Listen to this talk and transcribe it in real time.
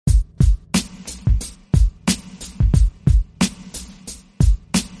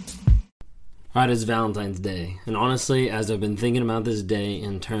All right, it's Valentine's Day. And honestly, as I've been thinking about this day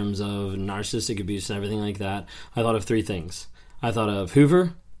in terms of narcissistic abuse and everything like that, I thought of three things. I thought of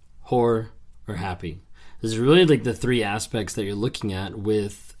Hoover, whore, or happy. This is really like the three aspects that you're looking at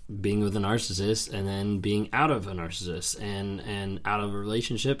with being with a narcissist and then being out of a narcissist and out of a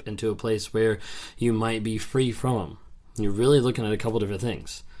relationship into a place where you might be free from them. You're really looking at a couple different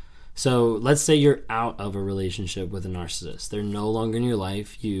things. So let's say you're out of a relationship with a narcissist. They're no longer in your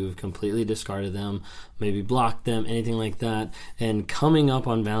life. You've completely discarded them, maybe blocked them, anything like that. And coming up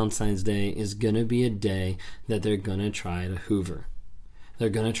on Valentine's Day is going to be a day that they're going to try to hoover. They're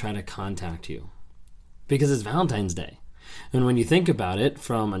going to try to contact you because it's Valentine's Day. And when you think about it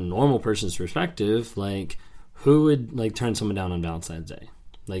from a normal person's perspective, like who would like turn someone down on Valentine's Day?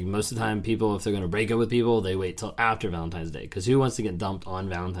 Like most of the time people, if they're going to break up with people, they wait till after Valentine's Day because who wants to get dumped on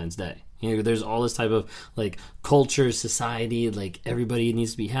Valentine's Day? You know, there's all this type of like culture, society, like everybody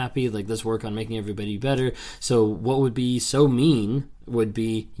needs to be happy. Like let's work on making everybody better. So what would be so mean would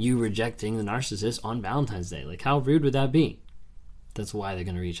be you rejecting the narcissist on Valentine's Day. Like how rude would that be? That's why they're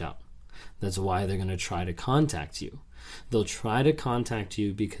going to reach out. That's why they're going to try to contact you. They'll try to contact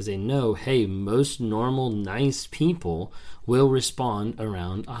you because they know, hey, most normal, nice people will respond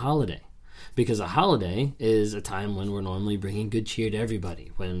around a holiday. Because a holiday is a time when we're normally bringing good cheer to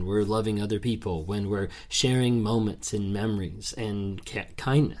everybody, when we're loving other people, when we're sharing moments and memories and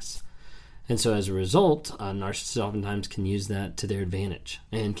kindness. And so as a result, narcissists oftentimes can use that to their advantage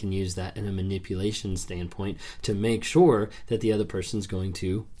and can use that in a manipulation standpoint to make sure that the other person's going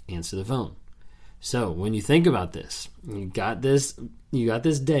to answer the phone. So when you think about this, you got this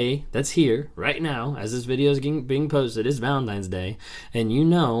day that's here right now as this video is being posted. It's Valentine's Day, and you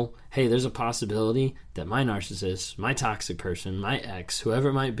know, hey, there's a possibility that my narcissist, my toxic person, my ex, whoever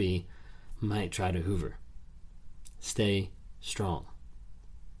it might be, might try to hoover. Stay strong.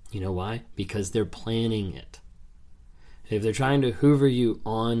 You know why? Because they're planning it. If they're trying to hoover you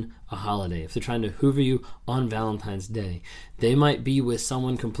on a holiday, if they're trying to hoover you on Valentine's Day, they might be with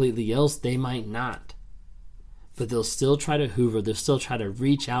someone completely else, they might not. But they'll still try to hoover, they'll still try to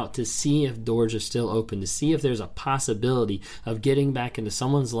reach out to see if doors are still open, to see if there's a possibility of getting back into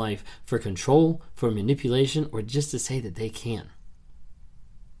someone's life for control, for manipulation, or just to say that they can.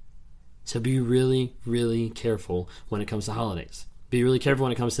 So be really, really careful when it comes to holidays. Be really careful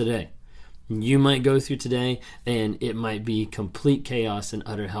when it comes to today. You might go through today and it might be complete chaos and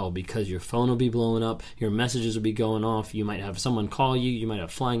utter hell because your phone will be blowing up, your messages will be going off, you might have someone call you, you might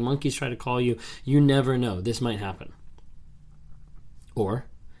have flying monkeys try to call you. You never know. This might happen. Or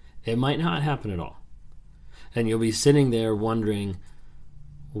it might not happen at all. And you'll be sitting there wondering,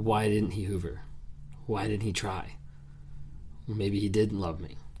 why didn't he hoover? Why didn't he try? Maybe he didn't love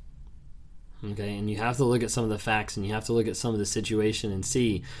me. Okay, and you have to look at some of the facts and you have to look at some of the situation and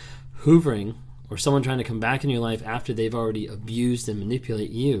see hoovering or someone trying to come back in your life after they've already abused and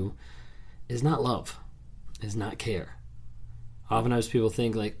manipulate you is not love, is not care. Oftentimes people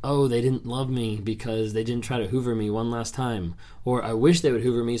think like, oh, they didn't love me because they didn't try to hoover me one last time. Or I wish they would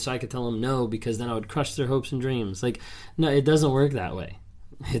hoover me so I could tell them no because then I would crush their hopes and dreams. Like, no, it doesn't work that way.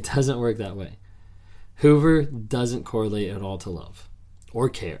 It doesn't work that way. Hoover doesn't correlate at all to love or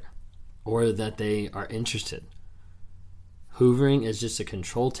care or that they are interested. Hoovering is just a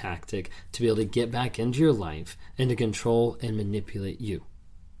control tactic to be able to get back into your life and to control and manipulate you.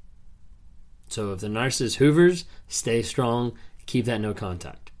 So if the narcissist hoovers, stay strong, keep that no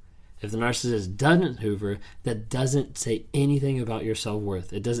contact. If the narcissist doesn't hoover, that doesn't say anything about your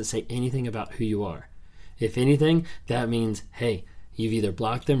self-worth. It doesn't say anything about who you are. If anything, that means, hey, you've either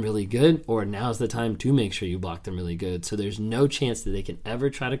blocked them really good or now's the time to make sure you block them really good. So there's no chance that they can ever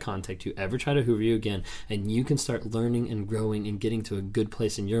try to contact you, ever try to hoover you again, and you can start learning and growing and getting to a good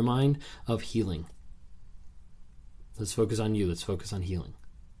place in your mind of healing. Let's focus on you. Let's focus on healing.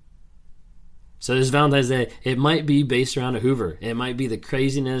 So this Valentine's Day, it might be based around a hoover. It might be the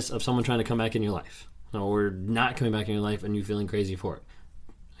craziness of someone trying to come back in your life or not coming back in your life and you feeling crazy for it.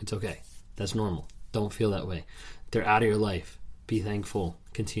 It's okay. That's normal. Don't feel that way. They're out of your life. Be thankful.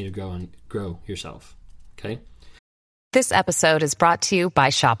 Continue to grow yourself. Okay? This episode is brought to you by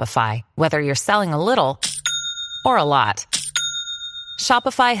Shopify. Whether you're selling a little or a lot,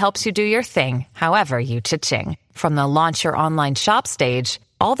 Shopify helps you do your thing, however you cha-ching. From the launch your online shop stage,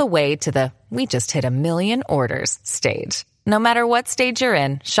 all the way to the we just hit 1 million orders stage. No matter what stage you're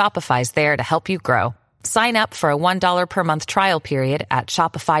in, Shopify's there to help you grow. Sign up for a $1 per month trial period at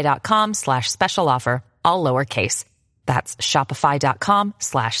shopify.com/special offer, all lowercase. That's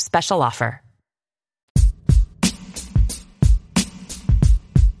shopify.com/special offer.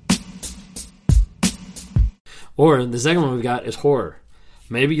 Or the second one we've got is horror.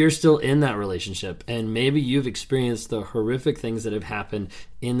 Maybe you're still in that relationship, and maybe you've experienced the horrific things that have happened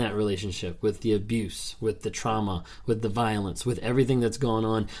in that relationship, with the abuse, with the trauma, with the violence, with everything that's gone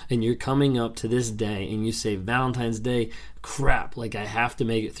on, and you're coming up to this day and you say, Valentine's Day, crap, like I have to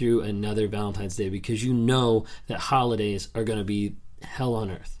make it through another Valentine's Day, because you know that holidays are going to be hell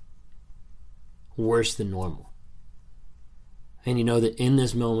on earth, worse than normal. And you know that in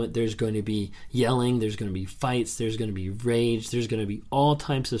this moment, there's going to be yelling, there's going to be fights, there's going to be rage, there's going to be all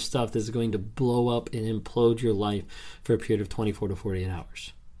types of stuff that's going to blow up and implode your life for a period of 24 to 48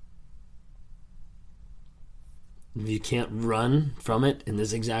 hours. If you can't run from it in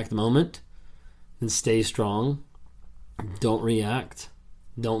this exact moment, then stay strong. Don't react.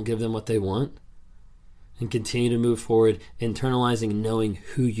 Don't give them what they want. And continue to move forward, internalizing and knowing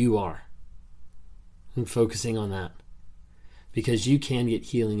who you are. And focusing on that. Because you can get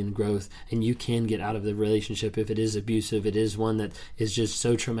healing and growth, and you can get out of the relationship if it is abusive, it is one that is just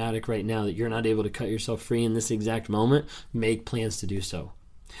so traumatic right now that you're not able to cut yourself free in this exact moment. Make plans to do so.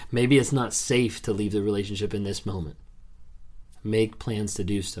 Maybe it's not safe to leave the relationship in this moment. Make plans to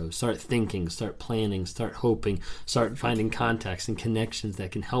do so. Start thinking, start planning, start hoping, start finding contacts and connections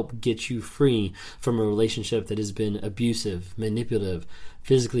that can help get you free from a relationship that has been abusive, manipulative,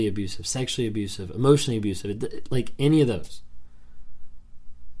 physically abusive, sexually abusive, emotionally abusive, like any of those.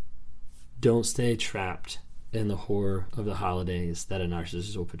 Don't stay trapped in the horror of the holidays that a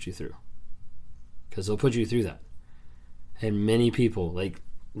narcissist will put you through. Because they'll put you through that. And many people, like,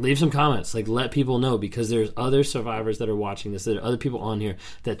 leave some comments, like, let people know, because there's other survivors that are watching this, there are other people on here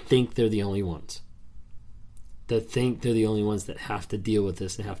that think they're the only ones. That think they're the only ones that have to deal with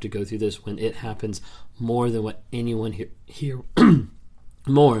this and have to go through this, when it happens more than what anyone here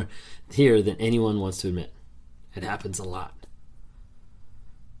more here than anyone wants to admit. It happens a lot.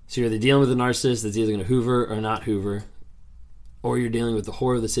 So you're either dealing with a narcissist that's either going to hoover or not hoover, or you're dealing with the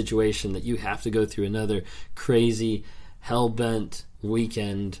horror of the situation that you have to go through another crazy, hell-bent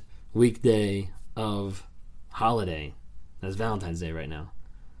weekday of holiday. That's Valentine's Day right now.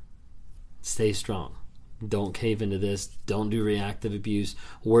 Stay strong. Don't cave into this. Don't do reactive abuse.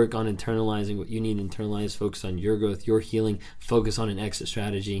 Work on internalizing what you need to internalize. Focus on your growth, your healing. Focus on an exit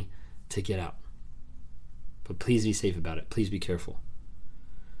strategy to get out. But please be safe about it. Please be careful.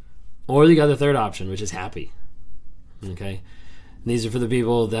 Or you got the third option, which is happy. Okay? These are for the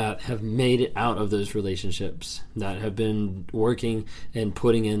people that have made it out of those relationships, that have been working and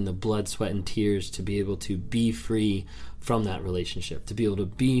putting in the blood, sweat, and tears to be able to be free from that relationship, to be able to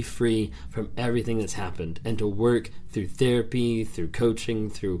be free from everything that's happened, and to work through therapy, through coaching,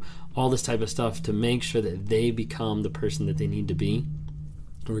 through all this type of stuff to make sure that they become the person that they need to be,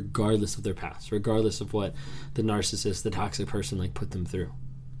 regardless of their past, regardless of what the narcissist, the toxic person, like, put them through.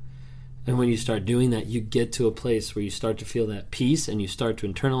 And when you start doing that, you get to a place where you start to feel that peace, and you start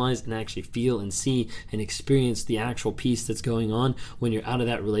to internalize and actually feel and see and experience the actual peace that's going on when you're out of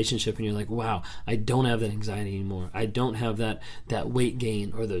that relationship, and you're like, wow, I don't have that anxiety anymore. I don't have that weight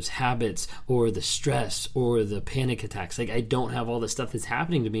gain or those habits or the stress or the panic attacks. Like, I don't have all the stuff that's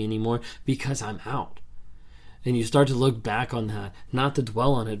happening to me anymore because I'm out. And you start to look back on that, not to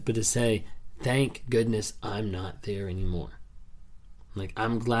dwell on it, but to say, thank goodness I'm not there anymore. Like,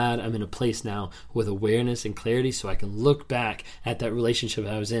 I'm glad I'm in a place now with awareness and clarity, so I can look back at that relationship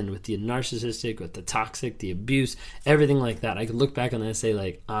I was in with the narcissistic, with the toxic, the abuse, everything like that. I can look back on that and say,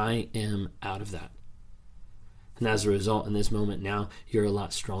 like, I am out of that. And as a result, in this moment now, you're a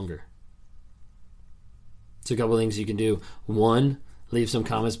lot stronger. So a couple of things you can do. One, leave some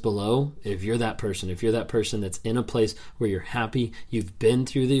comments below if you're that person. If you're that person that's in a place where you're happy, you've been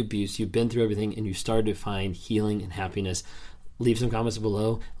through the abuse, you've been through everything, and you started to find healing and happiness. Leave some comments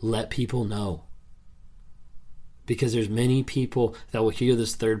below. Let people know. Because there's many people that will hear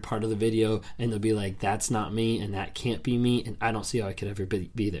this third part of the video and they'll be like, that's not me and that can't be me, and I don't see how I could ever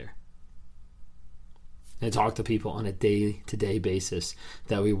be there. I talk to people on a day-to-day basis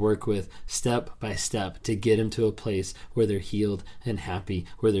that we work with step by step to get them to a place where they're healed and happy,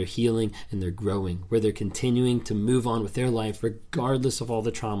 where they're healing and they're growing, where they're continuing to move on with their life regardless of all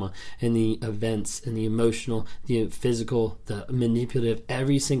the trauma and the events and the emotional, the physical, the manipulative,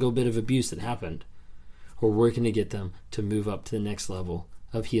 every single bit of abuse that happened. We're working to get them to move up to the next level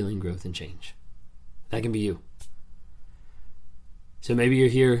of healing, growth, and change. That can be you. So maybe you're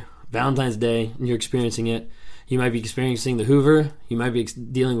here Valentine's Day and you're experiencing it. You might be experiencing the hoover, you might be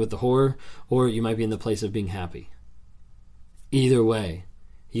dealing with the horror, or you might be in the place of being happy. Either way,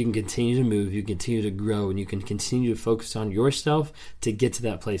 you can continue to move, you can continue to grow, and you can continue to focus on yourself to get to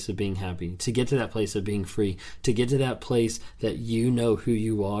that place of being happy, to get to that place of being free, to get to that place that you know who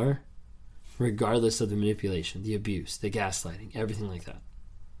you are, regardless of the manipulation, the abuse, the gaslighting, everything like that.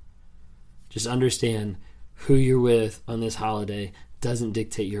 Just understand who you're with on this holiday doesn't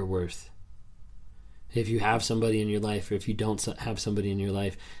dictate your worth. If you have somebody in your life or if you don't have somebody in your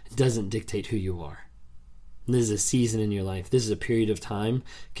life, it doesn't dictate who you are. This is a season in your life. This is a period of time.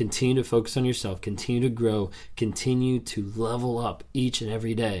 Continue to focus on yourself. Continue to grow. Continue to level up each and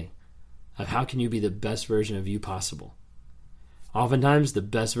every day of how can you be the best version of you possible. Oftentimes, the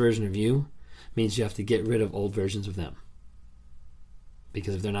best version of you means you have to get rid of old versions of them.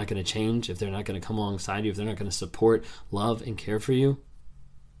 Because if they're not going to change, if they're not going to come alongside you, if they're not going to support, love, and care for you,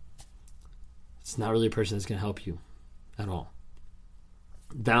 it's not really a person that's going to help you at all.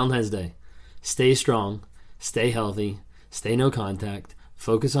 Valentine's Day. Stay strong. Stay healthy. Stay no contact.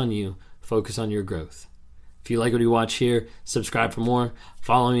 Focus on you. Focus on your growth. If you like what you watch here, subscribe for more.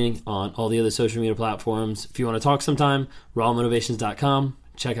 Follow me on all the other social media platforms. If you want to talk sometime, rawmotivations.com.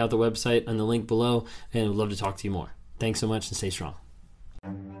 Check out the website and the link below, and I'd love to talk to you more. Thanks so much and stay strong.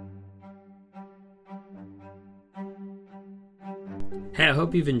 Hey, I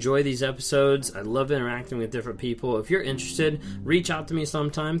hope you've enjoyed these episodes. I love interacting with different people. If you're interested, reach out to me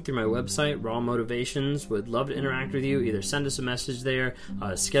sometime through my website, Raw Motivations. Would love to interact with you. Either send us a message there,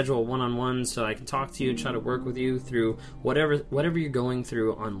 schedule a one-on-one so I can talk to you and try to work with you through whatever you're going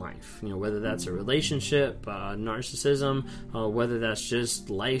through on life. You know, whether that's a relationship, narcissism, whether that's just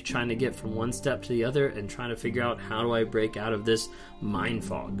life trying to get from one step to the other and trying to figure out how do I break out of this mind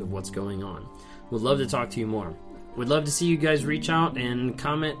fog of what's going on. Would love to talk to you more. Would love to see you guys reach out and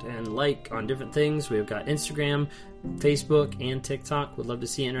comment and like on different things. We've got Instagram, Facebook, and TikTok. Would love to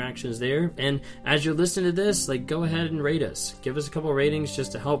see interactions there. And as you're listening to this, go ahead and rate us. Give us a couple ratings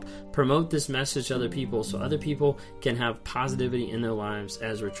just to help promote this message to other people so other people can have positivity in their lives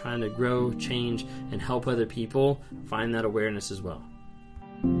as we're trying to grow, change, and help other people find that awareness as well.